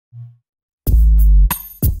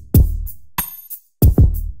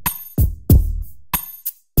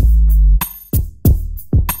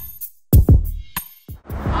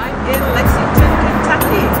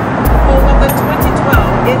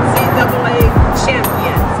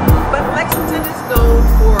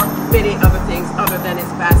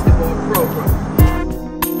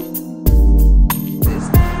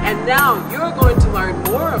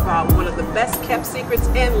best kept secrets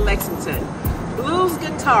in Lexington. Blues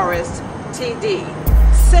guitarist TD.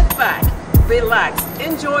 Sit back, relax,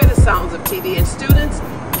 enjoy the sounds of TD, and students,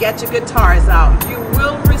 get your guitars out. You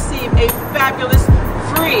will receive a fabulous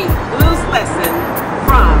free blues lesson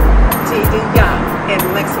from TD Young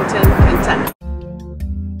in Lexington, Kentucky.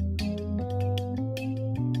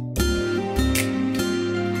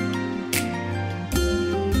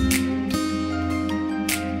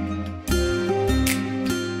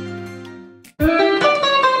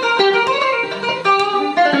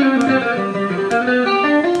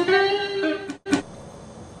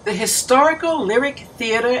 The Historical Lyric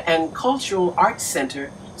Theater and Cultural Arts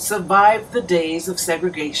Center survived the days of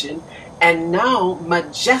segregation and now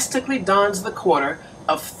majestically dons the corner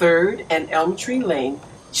of 3rd and Elm Tree Lane,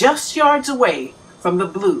 just yards away from the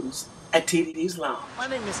blues at TD's Lounge. My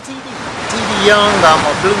name is TD Young. I'm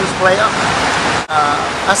a blues player.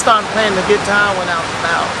 I started playing the guitar when I was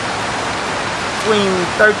about between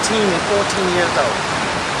 13 and 14 years old.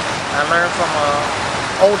 I learned from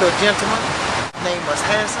an older gentleman. His name was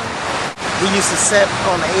Harrison. We used to sit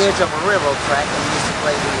on the edge of a railroad track and we used to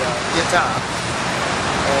play the guitar.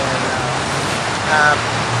 And I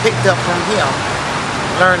picked up from him,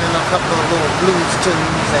 learning a couple of little blues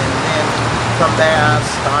tunes, and then from there I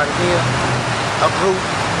started here a group.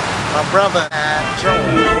 My brother and I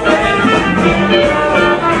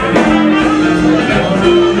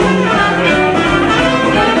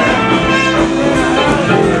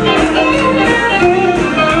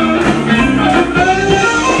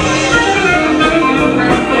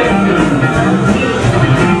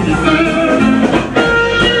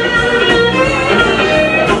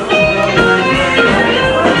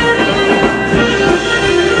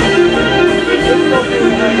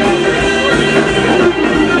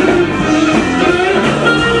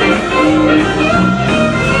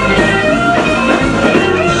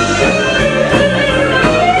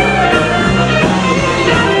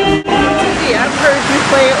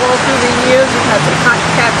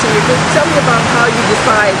tell me about how you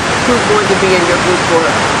decide who's going to be in your group for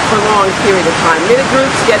a long period of time. Many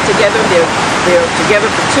groups get together, they're together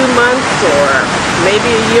for 2 months or maybe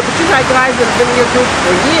a year, but you got guys that have been in your group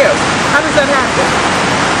for years. How does that happen?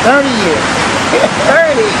 30 years.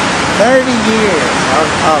 30? 30 years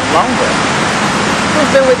or longer.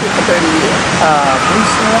 Who's been with you for 30 years?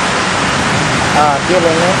 Bruce Smith,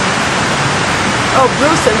 Billy Lynn. Oh,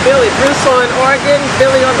 Bruce and Billy. Bruce on organ,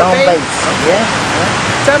 Billy on the bass. Yeah.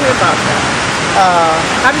 Tell me about that.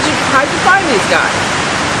 How'd you find these guys?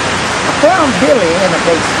 I found Billy in the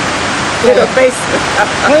basement. In the basement.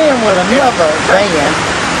 Playing with another band.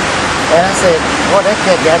 And I said, well, that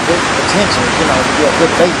kid got good potential, you know, to be a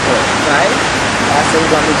good bass player. Right. I said,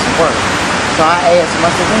 he's going to need some work. So I asked him,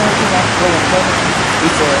 I said, man, you got to play in band? He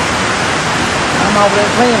said, I'm over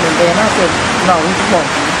there playing in band. I said, no, he won't.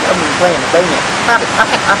 I'm playing the band.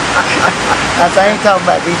 I said, I ain't talking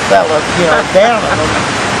about these fellas, you know, down on them.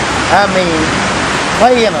 I mean,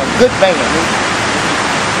 playing a good band.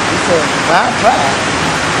 He said, well, I'll try.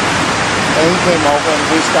 And he came over and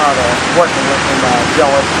we started working with him,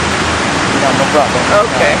 George, you know, my brother.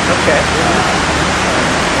 Okay.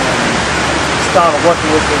 Started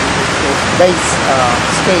working with his bass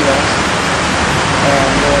scales.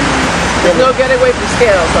 And then... There's no getting away from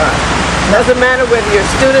scales, huh? Doesn't matter whether you're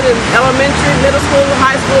a student in elementary, middle school,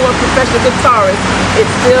 high school, or professional guitarist, it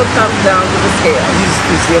still comes down to the scale. You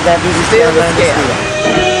still got to do the scale.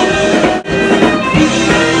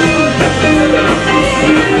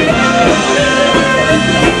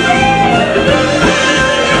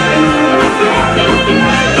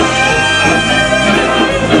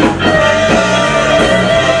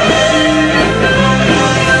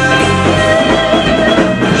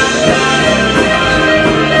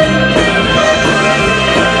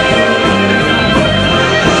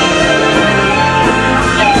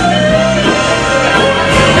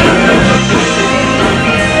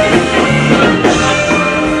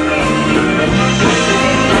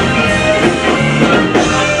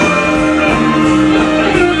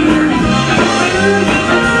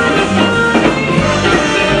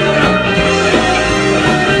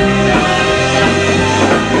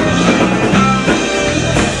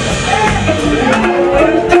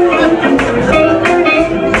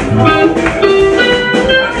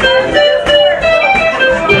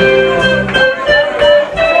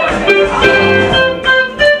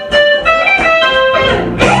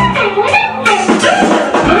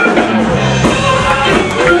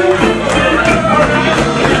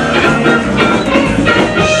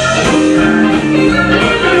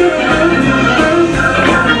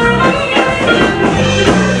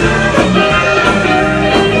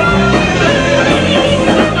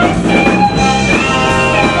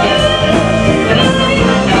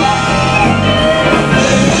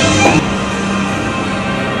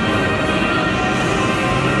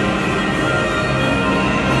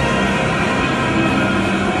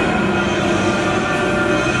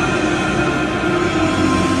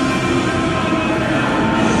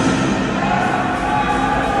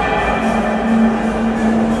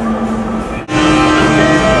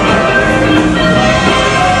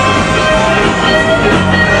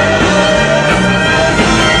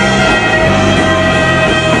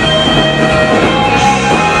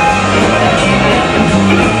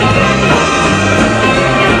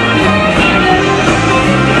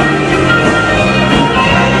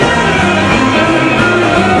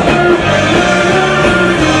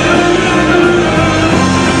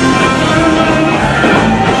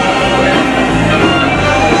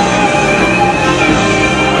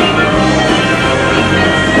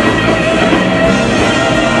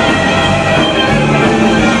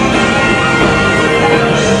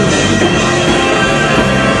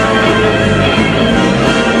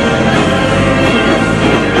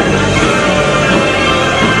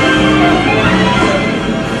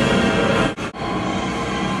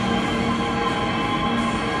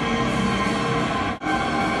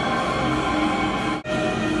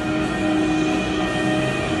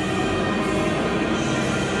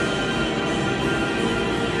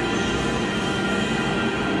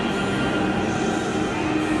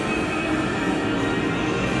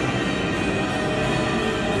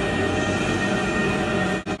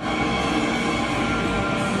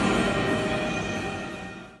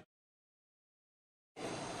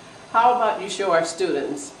 how about you show our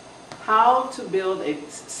students how to build a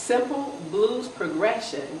simple blues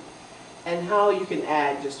progression and how you can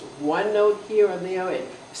add just one note here or there and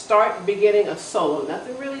start beginning a solo.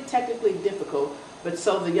 Nothing really technically difficult, but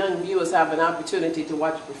so the young viewers have an opportunity to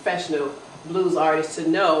watch a professional blues artist to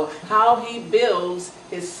know how he builds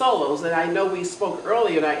his solos. And I know we spoke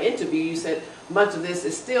earlier in our interview, you said much of this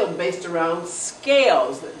is still based around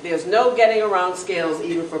scales. There's no getting around scales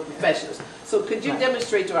even for professionals. So could you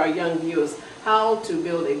demonstrate to our young viewers how to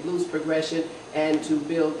build a blues progression and to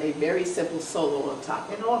build a very simple solo on top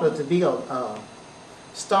of it? In order to build,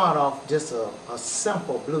 start off just a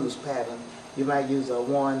simple blues pattern, you might use a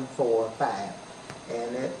 1, 4, 5.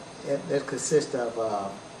 And it consists of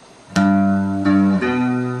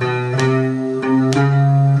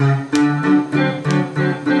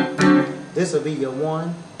this will be your 1,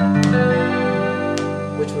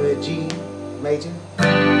 which will be G major,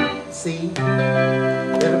 C,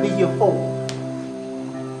 that'll be your 4,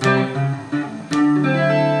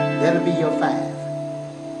 that'll be your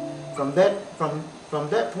 5. From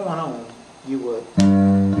that point on, you would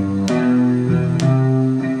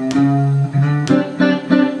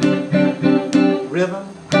rhythm,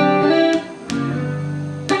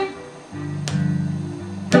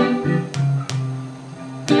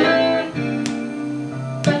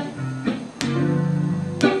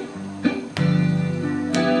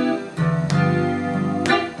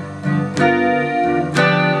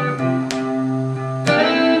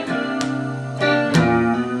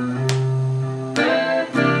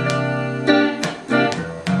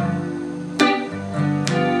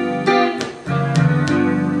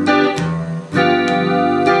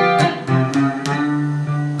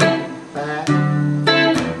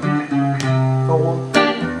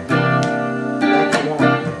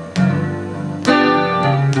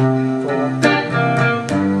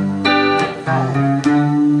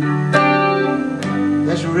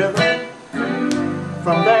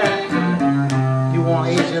 from there, you want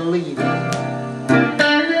as your lead.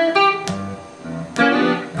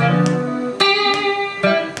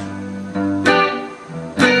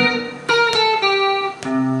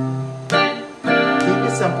 Keep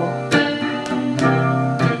it simple.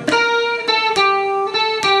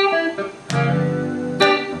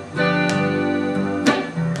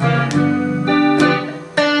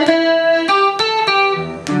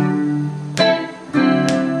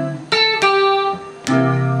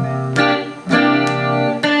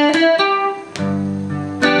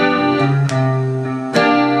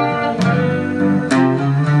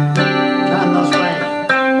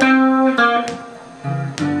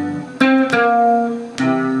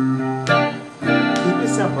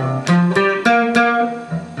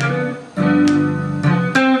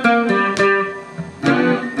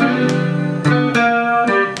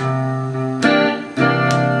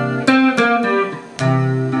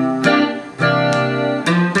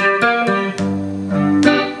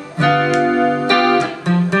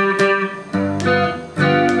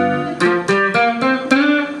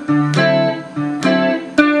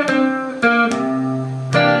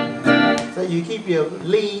 You keep your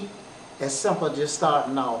lead as simple, just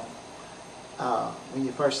starting off when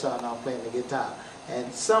you first starting off playing the guitar.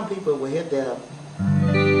 And some people will hit their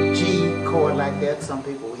G chord like that. Some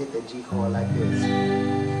people will hit the G chord like this.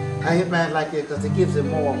 I hit mine like this because it gives it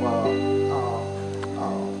more of a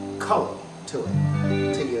color to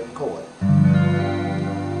it, to your chord.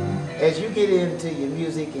 As you get into your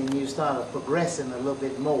music and you start progressing a little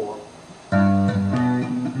bit more,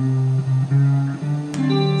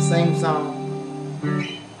 same song.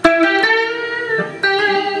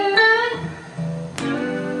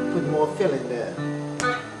 Put more feeling there.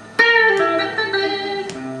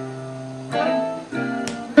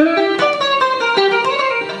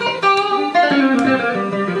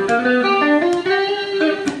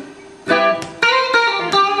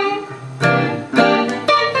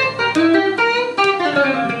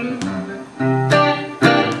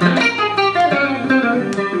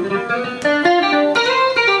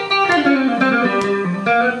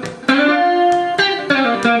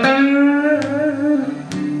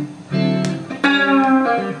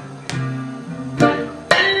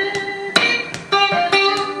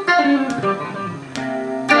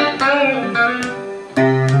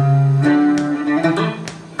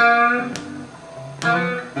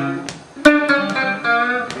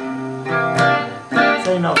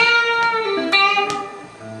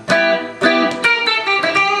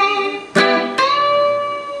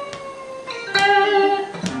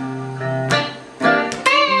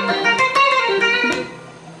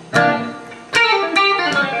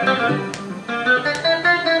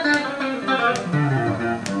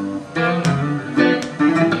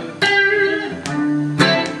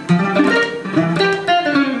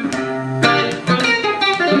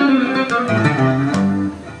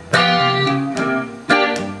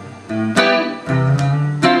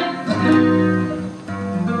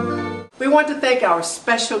 thank our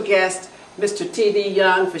special guest, Mr. T.D.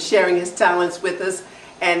 Young, for sharing his talents with us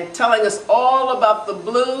and telling us all about the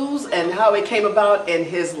blues and how it came about in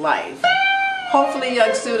his life. Hopefully,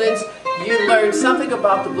 young students, you learned something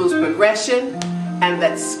about the blues progression and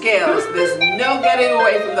that scales, there's no getting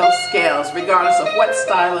away from those scales, regardless of what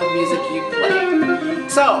style of music you play.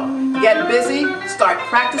 So, get busy, start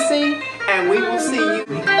practicing, and we will see you.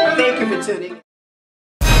 Thank you for tuning in.